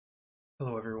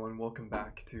Hello everyone, welcome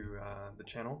back to the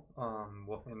channel, and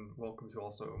welcome to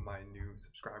also my new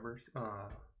subscribers.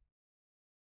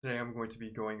 Today I'm going to be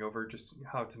going over just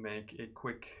how to make a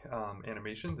quick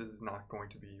animation. This is not going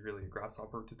to be really a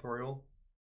Grasshopper tutorial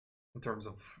in terms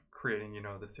of creating,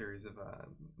 the series of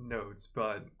nodes,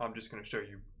 but I'm just going to show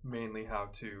you mainly how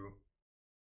to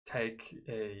take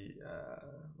a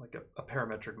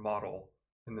parametric model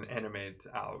and then animate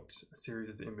out a series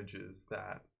of images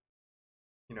that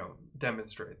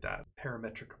demonstrate that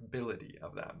parametric ability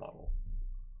of that model.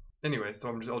 Anyway,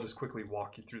 so I'll just quickly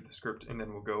walk you through the script and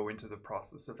then we'll go into the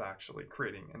process of actually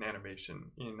creating an animation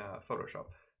in Photoshop.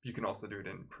 You can also do it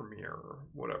in Premiere or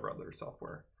whatever other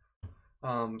software.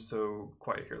 So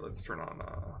quiet here, let's turn on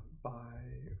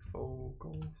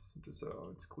bifocals just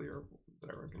so it's clear that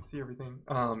everyone can see everything.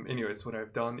 Anyways, what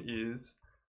I've done is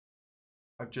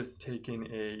I've just taken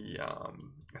a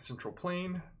central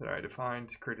plane that I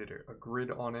defined, created a grid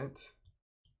on it,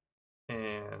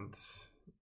 and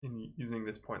in using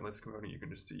this pointless component, you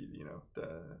can just see,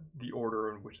 the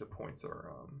order in which the points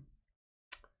are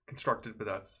constructed, but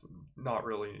that's not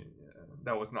really,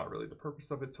 that was not really the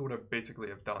purpose of it. So what I basically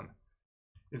have done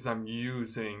is I'm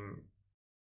using,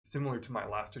 similar to my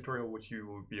last tutorial, which you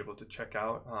will be able to check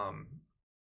out.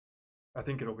 I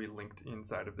think it'll be linked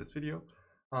inside of this video.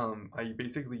 I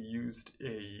basically used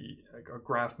a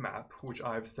graph map, which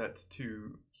I've set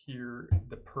to hear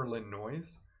the Perlin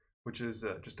noise, which is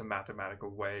just a mathematical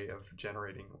way of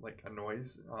generating like a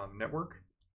noise network.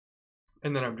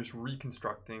 And then I'm just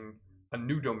reconstructing a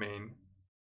new domain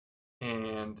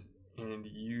and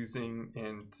using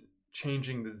and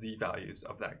changing the Z values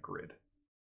of that grid.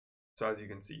 So as you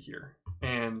can see here,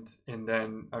 and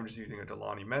then I'm just using a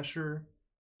Delaunay mesher,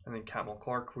 and then Camel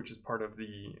Clark, which is part of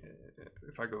the,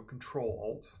 if I go Control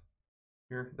Alt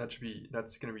here, that's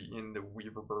going to be in the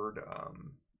Weaverbird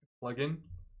plugin.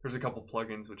 There's a couple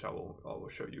plugins which I will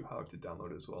show you how to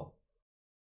download as well.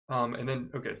 And then,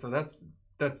 okay, so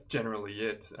that's generally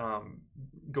it.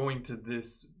 Going to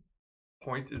this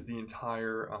point is the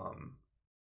entire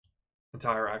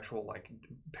actual like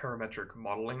parametric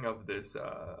modeling of this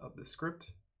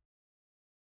script.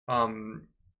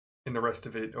 And the rest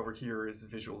of it over here is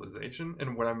visualization.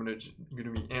 And what I'm going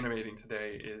to be animating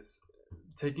today is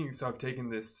I've taken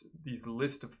these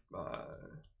list of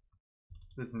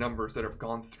this numbers that have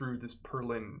gone through this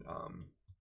Perlin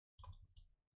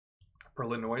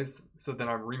noise. So then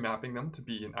I'm remapping them to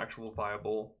be an actual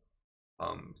viable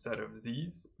set of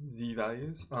Z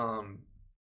values.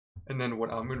 And then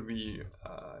what I'm going to be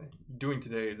doing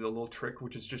today is a little trick,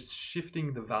 which is just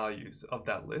shifting the values of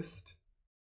that list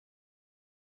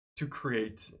to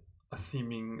create a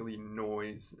seemingly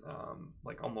noise,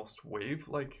 like almost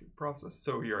wave-like process.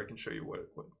 So here I can show you what.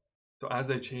 So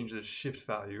as I change the shift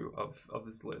value of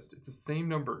this list, it's the same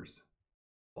numbers.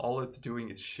 All it's doing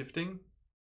is shifting,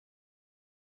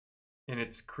 and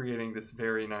it's creating this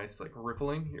very nice like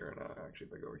rippling here. And actually,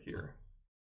 if I go over here,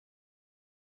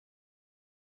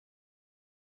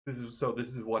 this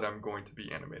is what I'm going to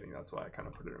be animating. That's why I kind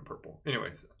of put it in purple.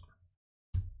 Anyways.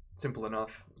 Simple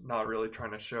enough, not really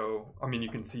trying to show. I mean, you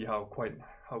can see how quite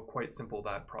simple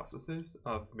that process is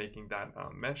of making that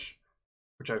mesh,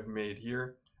 which I've made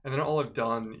here. And then all I've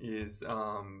done is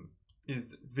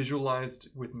visualized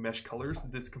with mesh colors.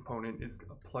 This component is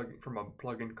a plugin from a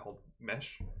plugin called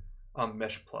Mesh,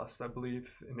 Mesh Plus, I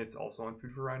believe, and it's also on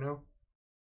Food for Rhino.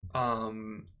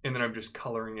 And then I'm just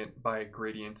coloring it by a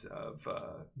gradient of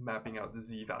mapping out the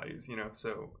Z values,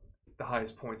 so the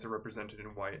highest points are represented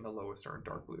in white and the lowest are in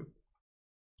dark blue.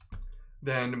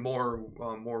 Then more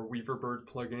Weaverbird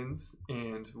plugins,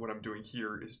 and what I'm doing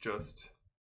here is just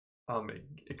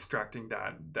extracting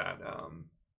that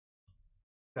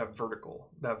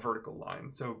vertical line.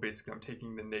 So basically I'm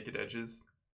taking the naked edges,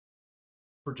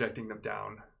 projecting them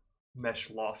down,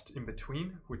 mesh loft in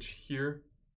between, which here,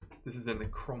 this is in the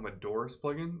Chroma Doors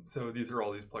plugin. So these are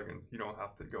all these plugins you don't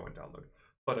have to go and download.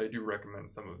 But I do recommend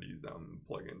some of these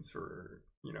plugins for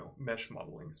mesh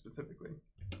modeling specifically.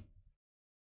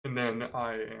 And then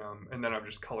I'm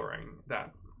just coloring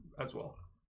that as well.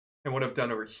 And what I've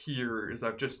done over here is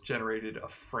I've just generated a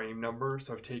frame number.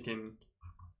 So I'm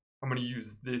going to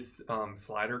use this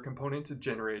slider component to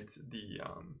generate the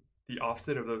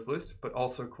offset of those lists, but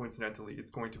also coincidentally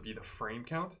it's going to be the frame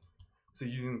count. So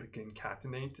using the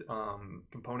concatenate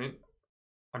component,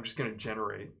 I'm just going to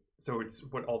generate. So it's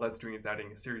all that's doing is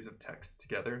adding a series of texts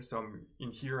together. So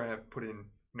in here I have put in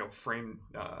frame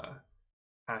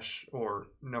hash or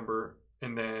number,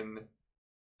 and then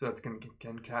so that's going to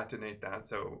concatenate that.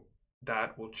 So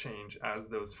that will change as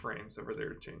those frames over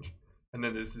there change. And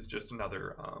then this is just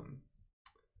another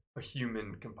a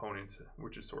human component,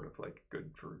 which is sort of like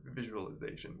good for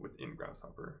visualization within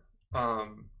Grasshopper.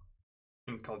 And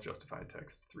it's called Justified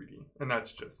Text 3D, and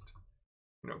that's just,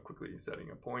 you know, quickly setting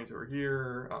a pointer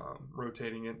here,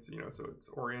 rotating it, so, you know, so it's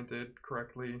oriented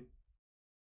correctly,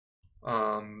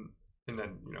 and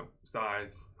then, you know,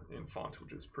 size and font,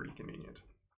 which is pretty convenient.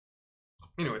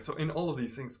 Anyway, so in all of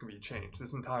these things can be changed.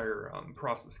 This entire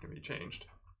process can be changed.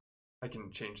 I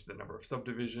can change the number of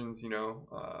subdivisions, you know.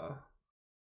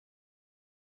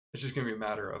 It's just gonna be a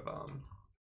matter of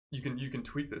you can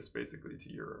tweak this basically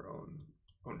to your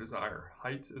own desire.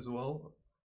 Height as well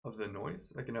of the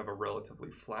noise. I can have a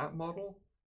relatively flat model,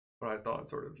 but I thought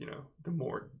sort of, you know, the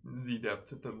more Z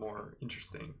depth, the more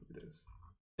interesting it is.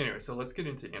 Anyway, so let's get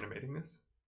into animating this.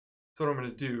 So what I'm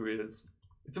going to do is,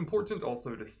 it's important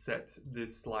also to set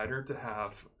this slider to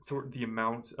have sort of the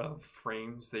amount of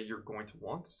frames that you're going to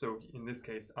want. So in this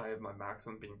case, I have my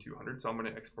maximum being 200, so I'm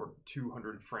going to export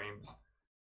 200 frames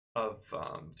of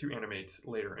to animate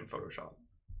later in Photoshop.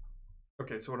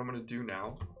 Okay, so what I'm going to do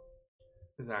now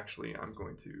is actually I'm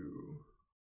going to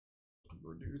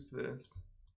reduce this,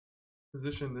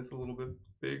 position this a little bit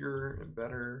bigger and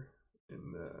better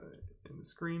in the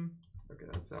screen. Okay,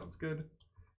 that sounds good.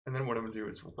 And then what I'm going to do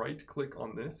is right click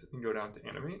on this and go down to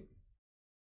animate.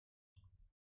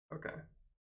 Okay.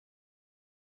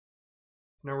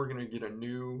 So now we're going to get a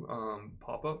new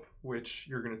pop-up, which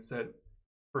you're going to set.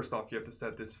 First off, you have to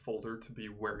set this folder to be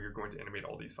where you're going to animate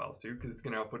all these files to, because it's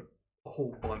going to output a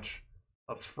whole bunch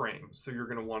of frames. So you're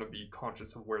going to want to be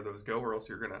conscious of where those go, or else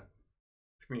it's going to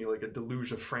be like a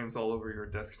deluge of frames all over your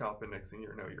desktop, and next thing you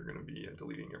know, you're going to be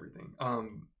deleting everything.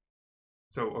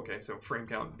 Okay, so frame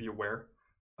count, be aware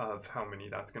of how many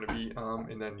that's going to be,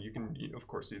 and then you can, of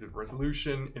course, do the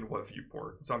resolution in what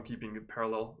viewport. So I'm keeping it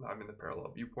parallel. I'm in the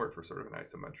parallel viewport for sort of an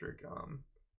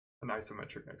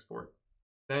isometric export.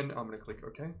 Then I'm going to click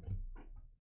OK,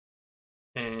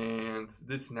 and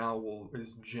this now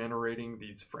is generating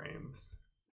these frames,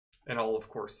 and I'll of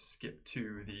course skip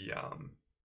to the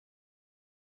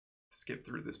skip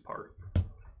through this part.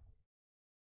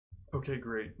 Okay,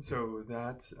 great. So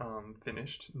that's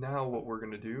finished. Now what we're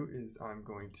going to do is I'm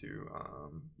going to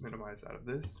minimize out of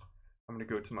this. I'm going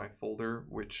to go to my folder,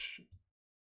 which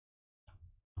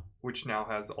now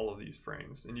has all of these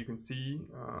frames. And you can see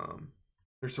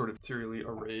they're sort of serially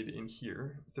arrayed in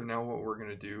here. So now what we're going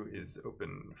to do is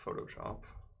open Photoshop.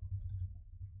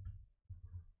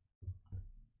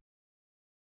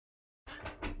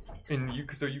 And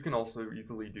so you can also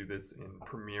easily do this in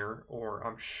Premiere, or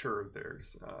I'm sure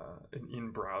there's an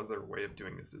in-browser way of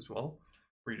doing this as well,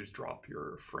 where you just drop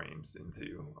your frames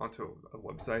onto a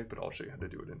website, but I'll show you how to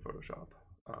do it in Photoshop.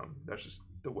 That's just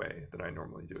the way that I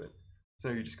normally do it. So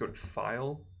you just go to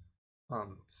File,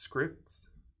 Scripts,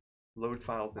 Load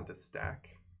Files into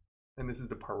Stack. And this is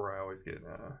the part where I always get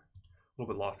a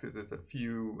little bit lost because there's a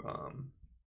few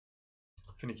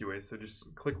finicky ways. So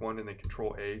just click one and then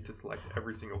Control A to select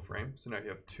every single frame. So now you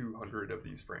have 200 of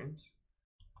these frames.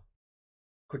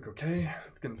 Click OK.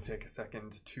 It's going to take a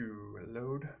second to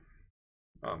load.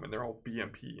 And they're all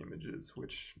BMP images,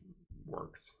 which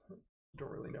works. I don't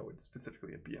really know what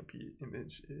specifically a BMP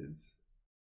image is.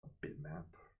 A bitmap,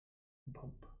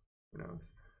 bump, who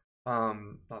knows?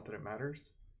 Not that it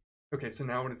matters. Okay, so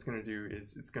now what it's going to do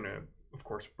is it's going to, of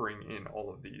course, bring in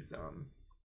all of these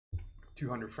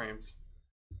 200 frames.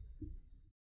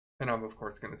 And I'm, of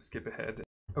course, going to skip ahead.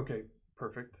 Okay,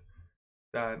 perfect.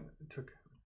 That took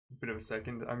a bit of a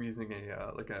second. I'm using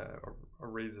a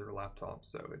Razer laptop,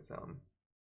 so it's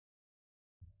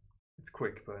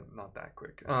quick, but not that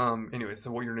quick. Anyway,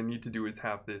 so what you're going to need to do is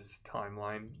have this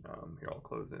timeline. Here, I'll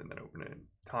close it and then open it.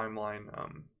 Timeline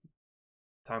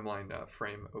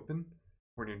frame open.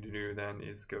 What we're going to do then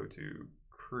is go to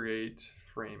Create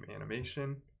Frame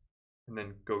Animation, and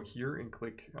then go here and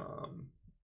click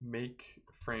Make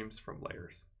Frames from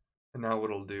Layers. And now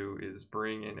what it'll do is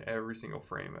bring in every single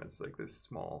frame as like this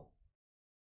small.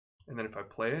 And then if I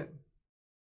play it,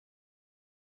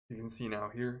 you can see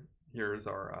now here's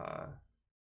our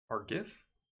GIF,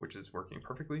 which is working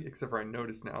perfectly, except for I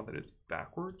notice now that it's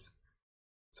backwards.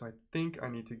 So I think I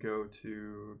need to go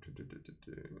to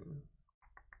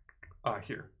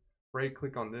here. Right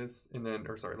click on this and then,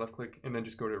 or sorry, left click, and then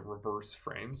just go to reverse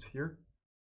frames here.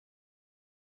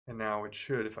 And now it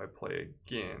should, if I play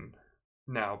again,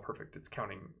 now perfect, it's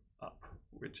counting up,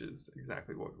 which is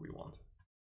exactly what we want.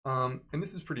 And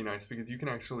this is pretty nice because you can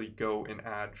actually go and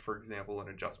add, for example, an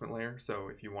adjustment layer. So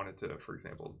if you wanted to, for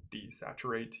example,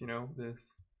 desaturate,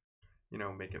 this,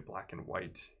 make it black and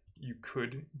white, you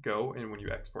could go, and when you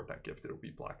export that GIF, it'll be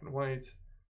black and white.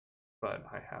 but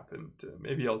I happen to,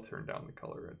 maybe I'll turn down the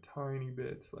color a tiny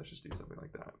bit. So let's just do something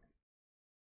like that.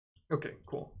 Okay,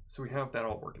 cool. So we have that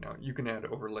all working out. You can add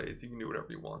overlays, you can do whatever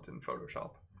you want in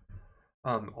Photoshop.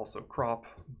 Also crop,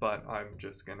 but I'm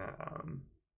just gonna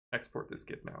export this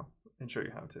GIF now and show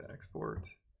you how to export.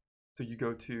 So you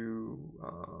go to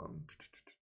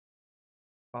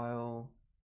File,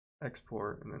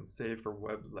 Export, and then Save for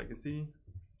Web Legacy.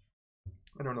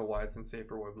 I don't know why it's in Save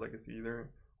for Web Legacy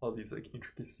either. All these like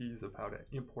intricacies of how to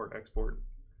import, export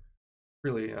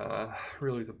really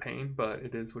is a pain, but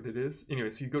it is what it is. Anyway,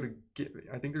 so you go to GIF.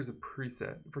 I think there's a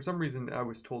preset. For some reason, I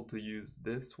was told to use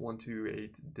this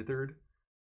 128 dithered,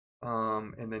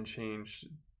 and then change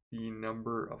the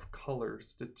number of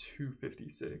colors to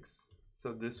 256.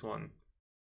 So this one,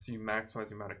 so you maximize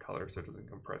the amount of color so it doesn't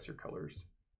compress your colors.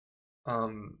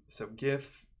 So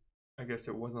GIF, I guess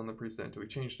it was on the preset until we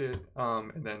changed it.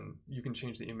 And then you can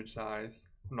change the image size.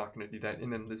 I'm not going to do that.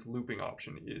 And then this looping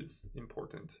option is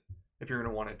important. If you're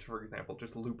going to want it to, for example,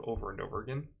 just loop over and over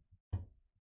again.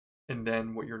 And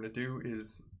then what you're going to do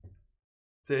is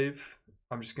save.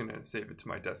 I'm just going to save it to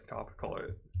my desktop, call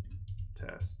it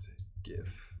test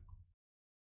GIF.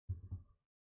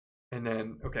 And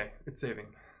then, okay, it's saving.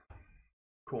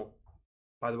 Cool.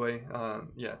 By the way,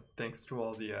 yeah, thanks to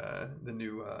all the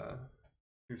new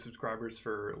subscribers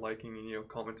for liking and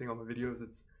commenting on the videos.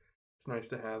 It's nice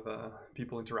to have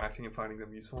people interacting and finding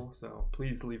them useful. So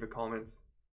please leave a comment,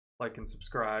 like and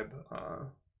subscribe.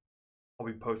 I'll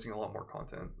be posting a lot more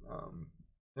content.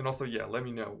 And also, yeah, let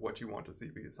me know what you want to see,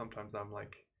 because sometimes I'm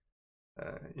like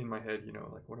in my head,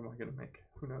 like, what am I gonna make?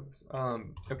 Who knows?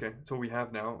 Okay, so what we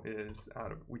have now is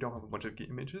we don't have a bunch of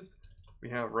images. We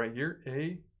have right here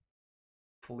a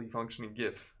fully functioning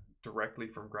GIF directly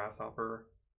from Grasshopper.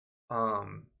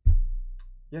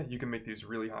 Yeah, you can make these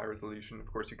really high resolution.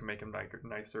 Of course, you can make them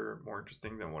nicer, more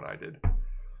interesting than what I did.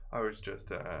 I was just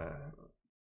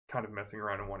kind of messing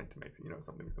around and wanting to make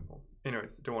something simple.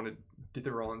 Anyways, don't want to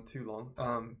dither on too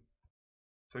long.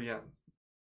 So yeah,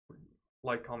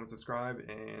 like, comment, subscribe,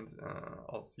 and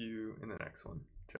I'll see you in the next one.